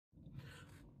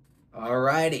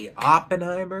Alrighty,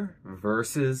 Oppenheimer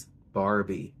versus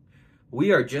Barbie.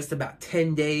 We are just about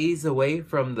 10 days away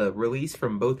from the release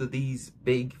from both of these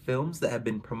big films that have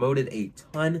been promoted a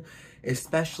ton,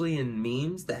 especially in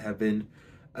memes that have been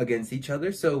against each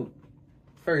other. So,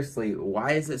 firstly,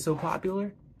 why is it so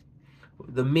popular?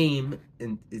 The meme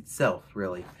in itself,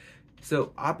 really.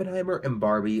 So, Oppenheimer and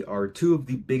Barbie are two of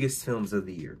the biggest films of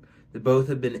the year. They both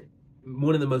have been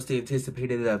one of the most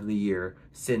anticipated of the year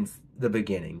since the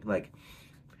beginning.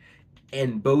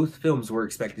 And both films were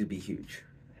expected to be huge.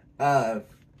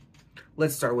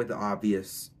 Let's start with the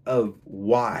obvious of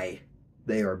why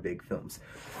they are big films.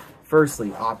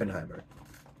 Firstly, Oppenheimer.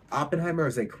 Oppenheimer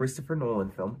is a Christopher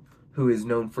Nolan film who is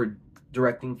known for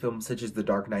directing films such as the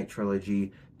Dark Knight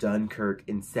trilogy, Dunkirk,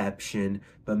 Inception,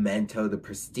 Memento, The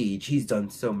Prestige. He's done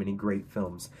so many great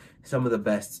films, some of the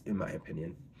best in my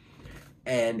opinion.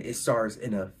 And it stars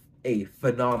in a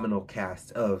phenomenal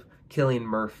cast of Cillian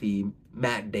Murphy,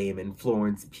 Matt Damon,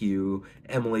 Florence Pugh,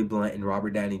 Emily Blunt, and Robert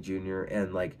Downey Jr.,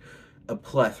 and like a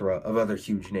plethora of other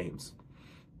huge names.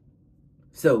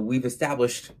 So we've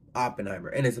established Oppenheimer,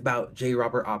 and it's about J.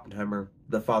 Robert Oppenheimer,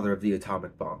 the father of the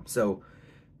atomic bomb. So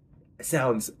it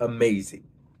sounds amazing.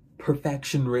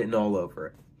 Perfection written all over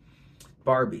it.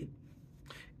 Barbie.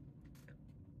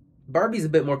 Barbie's a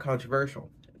bit more controversial.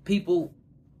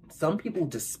 Some people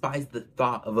despise the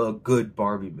thought of a good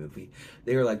Barbie movie.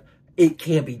 They're like, it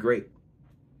can't be great.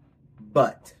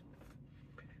 But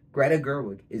Greta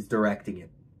Gerwig is directing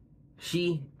it.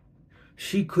 She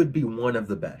could be one of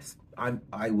the best.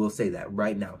 I will say that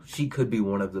right now. She could be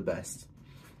one of the best.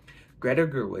 Greta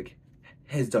Gerwig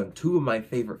has done two of my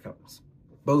favorite films.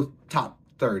 Both top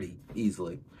 30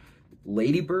 easily.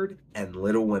 Lady Bird and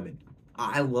Little Women.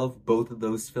 I love both of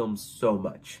those films so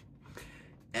much.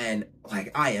 And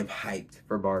I am hyped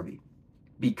for Barbie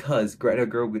because Greta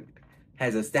Gerwig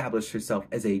has established herself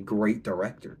as a great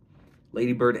director.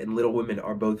 Lady Bird and Little Women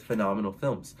are both phenomenal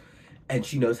films, and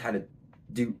she knows how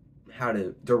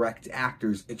to direct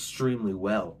actors extremely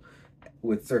well,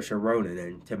 with Saoirse Ronan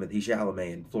and Timothée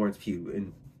Chalamet and Florence Pugh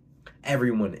and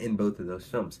everyone in both of those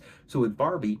films. So with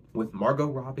Barbie, with Margot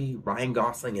Robbie, Ryan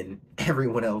Gosling, and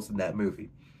everyone else in that movie,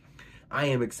 I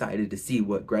am excited to see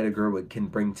what Greta Gerwig can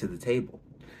bring to the table.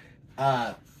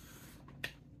 Now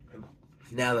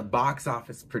the box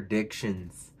office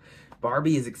predictions.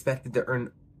 Barbie is expected to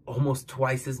earn almost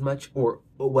twice as much, or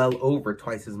well over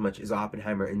twice as much as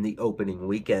Oppenheimer in the opening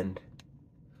weekend.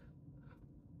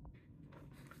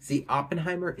 See,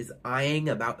 Oppenheimer is eyeing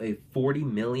about a $40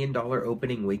 million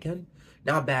opening weekend.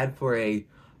 Not bad for an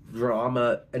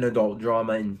adult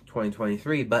drama in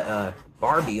 2023, but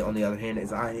Barbie, on the other hand,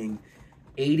 is eyeing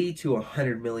 $80 to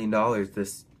 $100 million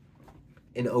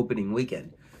in opening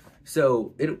weekend.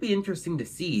 So it'll be interesting to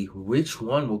see which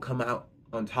one will come out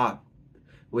on top,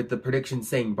 with the prediction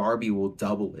saying Barbie will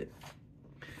double it.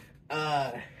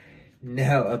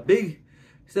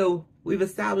 So we've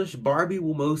established Barbie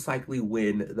will most likely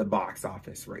win the box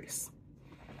office race.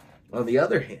 On the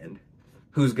other hand,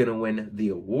 who's going to win the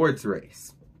awards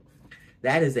race?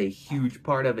 That is a huge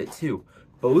part of it too.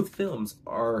 Both films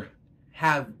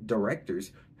have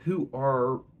directors who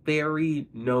are very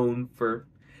known for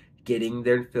getting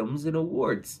their films in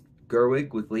awards.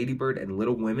 Gerwig with Lady Bird and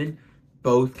Little Women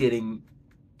both getting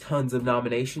tons of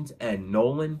nominations, and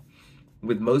Nolan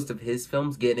with most of his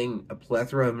films getting a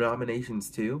plethora of nominations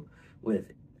too,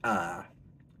 with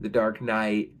The Dark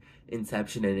Knight,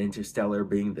 Inception, and Interstellar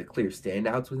being the clear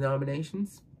standouts with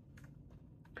nominations.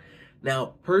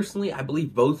 Now, personally, I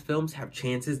believe both films have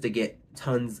chances to get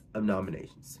tons of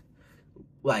nominations.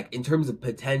 In terms of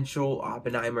potential,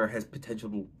 Oppenheimer has potential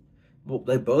to, well,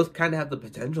 they both kind of have the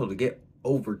potential to get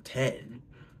over 10,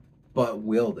 but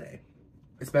will they?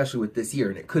 Especially with this year,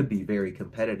 and it could be very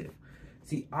competitive.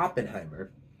 See,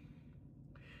 Oppenheimer,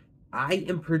 I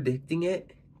am predicting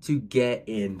it to get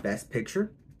in Best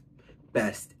Picture,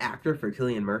 Best Actor for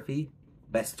Cillian Murphy,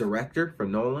 Best Director for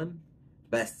Nolan,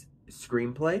 Best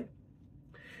Screenplay,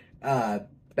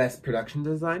 Best Production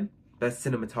Design, Best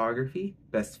Cinematography,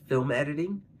 Best Film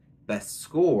Editing, Best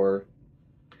Score,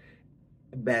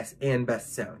 Best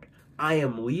Sound. I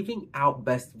am leaving out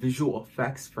Best Visual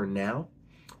Effects for now,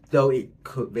 though it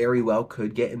could very well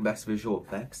get in Best Visual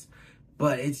Effects.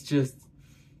 But it's just,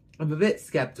 I'm a bit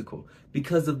skeptical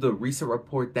because of the recent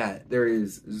report that there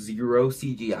is 0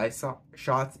 CGI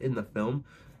shots in the film.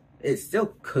 It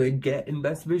still could get in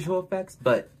Best Visual Effects,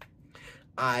 but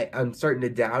I'm starting to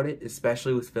doubt it,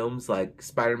 especially with films like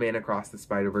Spider-Man Across the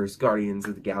Spider-Verse, Guardians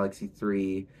of the Galaxy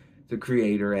 3, The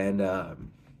Creator, and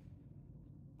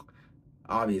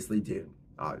obviously Dune.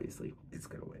 Obviously, it's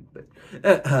going to win, but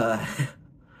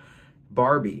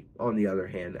Barbie, on the other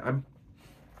hand,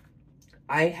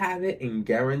 I have it in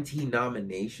guarantee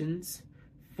nominations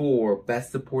for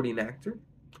Best Supporting Actor,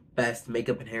 Best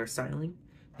Makeup and Hairstyling,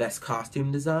 Best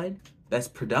Costume Design,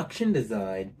 Best Production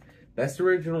Design, Best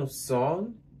Original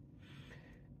Song,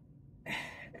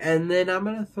 and then I'm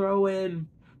going to throw in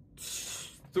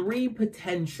three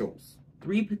potentials.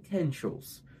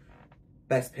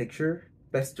 Best Picture,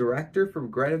 Best Director from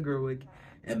Greta Gerwig,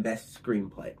 and Best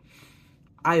Screenplay.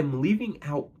 I am leaving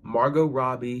out Margot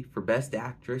Robbie for Best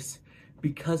Actress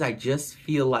because I just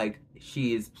feel like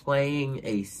she is playing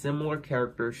a similar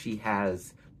character she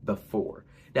has before.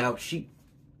 Now,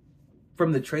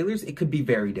 from the trailers, it could be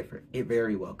very different. It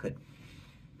very well could.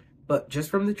 But just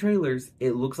from the trailers,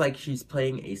 it looks like she's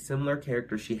playing a similar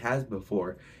character she has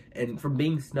before. And from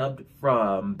being snubbed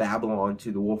from Babylon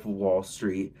to The Wolf of Wall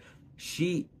Street,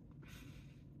 she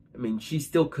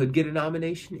still could get a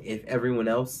nomination if everyone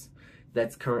else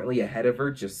that's currently ahead of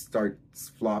her just starts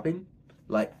flopping.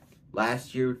 Like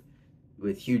last year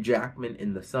with Hugh Jackman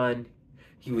in The Sun,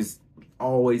 he was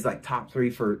always like top 3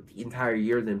 for the entire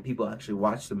year. Then people actually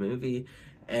watched the movie,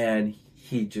 and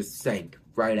he just sank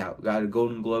right out. Got a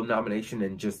Golden Globe nomination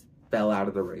and just fell out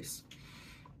of the race.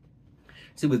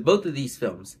 See, with both of these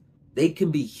films, they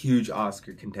can be huge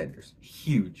Oscar contenders.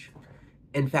 Huge.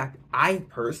 In fact, I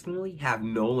personally have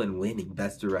Nolan winning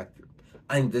Best Director.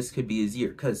 I think this could be his year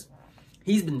because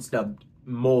he's been snubbed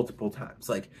multiple times.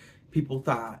 Like, people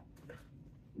thought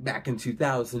back in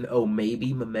 2000, oh,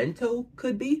 maybe Memento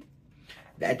could be.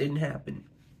 That didn't happen.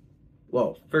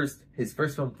 Well, his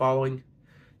first film following,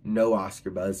 no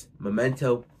Oscar buzz.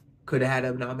 Memento could have had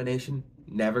a nomination,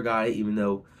 never got it, even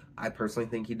though I personally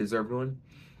think he deserved one.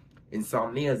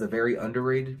 Insomnia is a very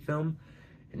underrated film.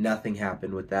 Nothing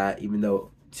happened with that, even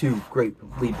though 2 great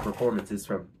lead performances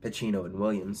from Pacino and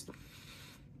Williams.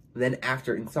 Then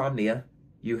after Insomnia,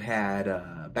 you had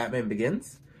Batman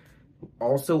Begins.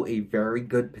 Also a very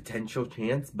good potential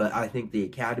chance, but I think the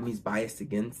Academy's bias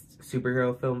against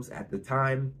superhero films at the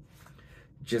time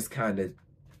just kind of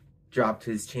dropped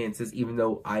his chances, even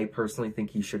though I personally think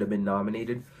he should have been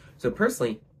nominated. So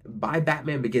personally, by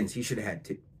Batman Begins, he should have had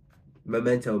 2.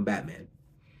 Memento and Batman.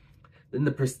 Then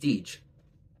The Prestige.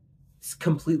 It's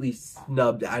completely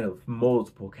snubbed out of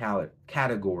multiple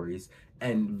categories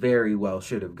and very well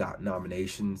should have got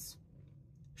nominations.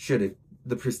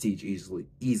 The Prestige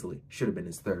easily should have been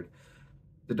his 3rd.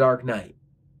 The Dark Knight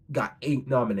got 8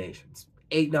 nominations.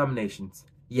 8 nominations,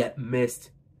 yet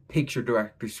missed Picture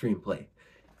Director Screenplay.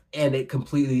 And it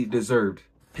completely deserved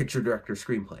Picture Director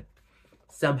Screenplay.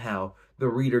 Somehow, The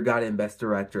Reader got in Best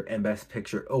Director and Best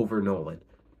Picture over Nolan.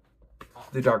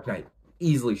 The Dark Knight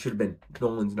easily should have been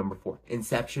Nolan's number 4.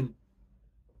 Inception.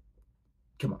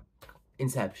 Come on.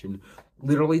 Inception.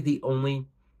 Literally the only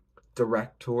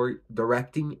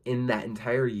directing in that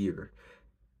entire year,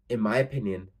 in my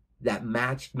opinion, that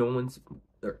matched Nolan's,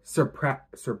 or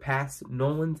surpassed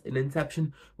Nolan's in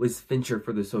Inception was Fincher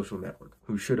for The Social Network,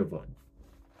 who should have won.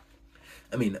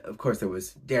 I mean, of course, there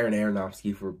was Darren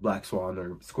Aronofsky for Black Swan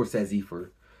or Scorsese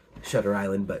for Shutter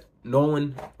Island, but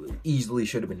Nolan easily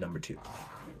should have been number 2.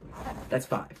 That's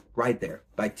 5, right there,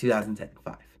 by 2010,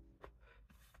 5.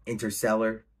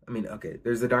 Interstellar, I mean, okay,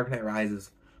 there's The Dark Knight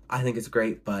Rises. I think it's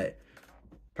great, but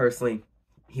personally,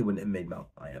 he wouldn't have made Mount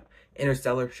Lion.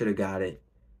 Interstellar should have got it.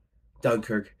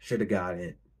 Dunkirk should have got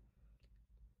it.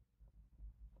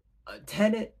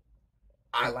 Tenet,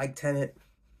 I like Tenet,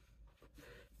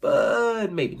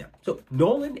 but maybe not. So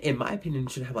Nolan, in my opinion,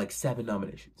 should have like 7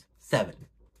 nominations. 7.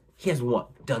 He has 1,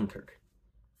 Dunkirk.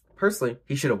 Personally,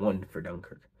 he should have won for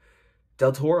Dunkirk.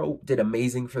 Del Toro did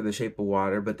amazing for The Shape of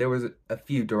Water, but there was a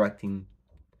few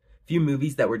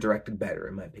movies that were directed better,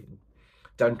 in my opinion.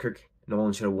 Dunkirk,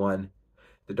 Nolan should have won.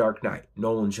 The Dark Knight,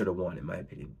 Nolan should have won, in my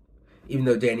opinion. Even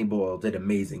though Danny Boyle did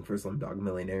amazing for Slumdog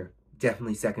Millionaire.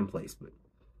 Definitely 2nd place, but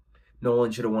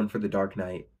Nolan should have won for The Dark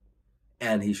Knight,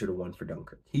 and he should have won for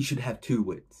Dunkirk. He should have 2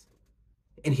 wins.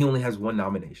 And he only has 1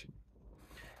 nomination.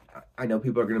 I know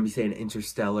people are going to be saying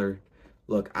Interstellar.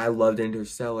 Look, I loved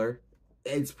Interstellar.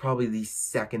 It's probably the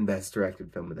 2nd best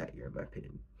directed film of that year, in my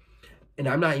opinion. And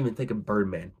I'm not even thinking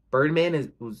Birdman.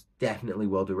 Birdman was definitely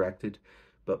well directed,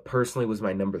 but personally was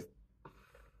my number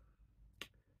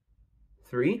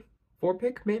 3, 4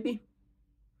 pick, maybe?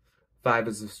 5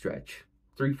 is a stretch.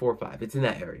 3, 4, 5. It's in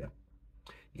that area.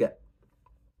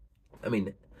 I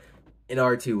mean, and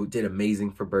R2 did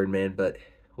amazing for Birdman, but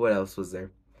what else was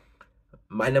there?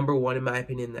 My number 1, in my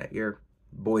opinion, that year,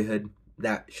 Boyhood.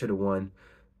 That should have won.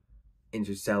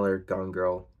 Interstellar, Gone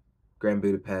Girl, Grand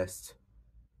Budapest,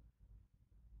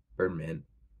 Birdman.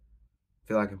 I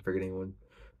feel like I'm forgetting one.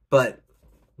 But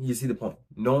you see the point.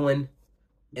 Nolan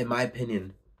in my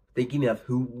opinion, thinking of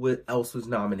who else was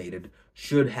nominated,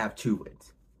 should have 2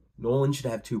 wins. Nolan should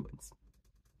have 2 wins.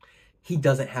 He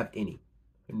doesn't have any.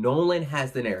 Nolan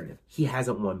has the narrative. He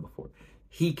hasn't won before.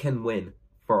 He can win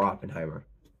for Oppenheimer.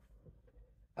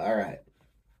 All right.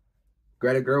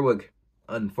 Greta Gerwig,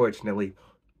 unfortunately,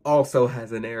 also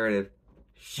has a narrative.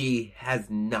 She has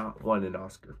not won an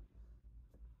Oscar.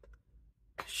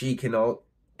 She can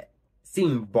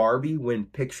seeing Barbie win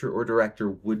picture or director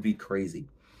would be crazy.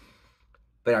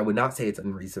 But I would not say it's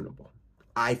unreasonable.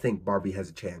 I think Barbie has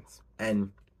a chance,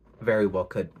 and very well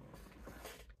could.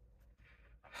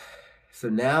 So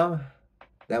now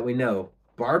that we know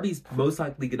Barbie's most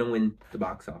likely going to win the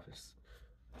box office,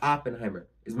 Oppenheimer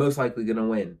is most likely going to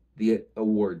win the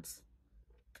awards,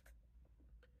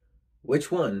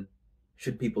 which one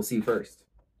should people see first?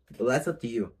 Well, that's up to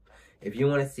you. If you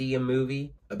want to see a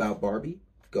movie about Barbie,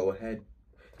 go ahead.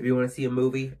 If you want to see a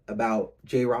movie about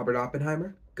J. Robert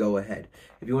Oppenheimer, go ahead.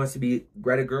 If you want to see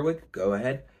Greta Gerwig, go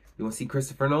ahead. If you want to see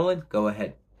Christopher Nolan, go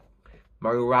ahead.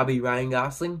 Margot Robbie, Ryan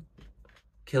Gosling,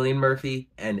 Cillian Murphy,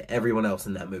 and everyone else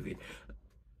in that movie.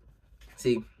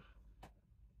 See,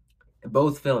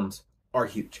 both films are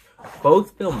huge.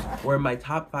 Both films were in my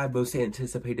top 5 most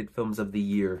anticipated films of the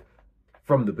year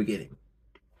from the beginning.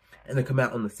 And they come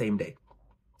out on the same day.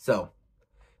 So,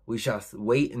 we shall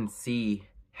wait and see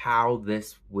how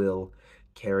this will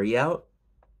carry out.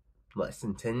 Less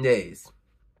than 10 days.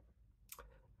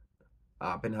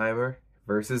 Oppenheimer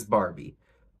versus Barbie.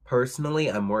 Personally,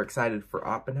 I'm more excited for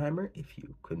Oppenheimer, if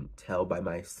you couldn't tell by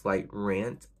my slight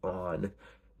rant on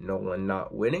Nolan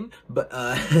not winning. But,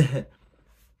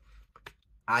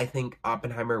 I think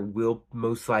Oppenheimer will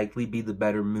most likely be the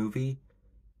better movie.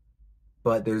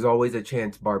 But there's always a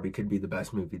chance Barbie could be the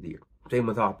best movie of the year. Same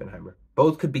with Oppenheimer.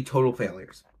 Both could be total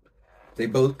failures. They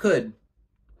both could,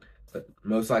 but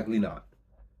most likely not.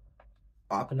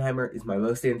 Oppenheimer is my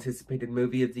most anticipated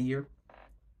movie of the year.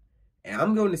 And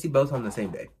I'm going to see both on the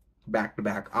same day. Back to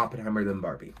back, Oppenheimer then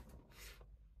Barbie.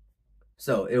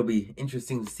 So it'll be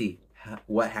interesting to see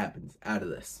what happens out of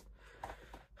this.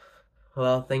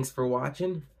 Well, thanks for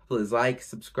watching. Please like,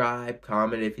 subscribe,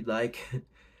 comment if you'd like.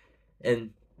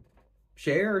 And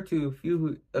share to a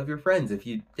few of your friends if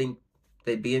you think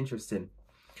they'd be interested.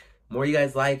 The more you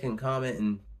guys like and comment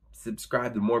and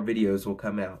subscribe, the more videos will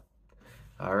come out.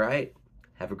 All right.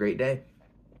 Have a great day.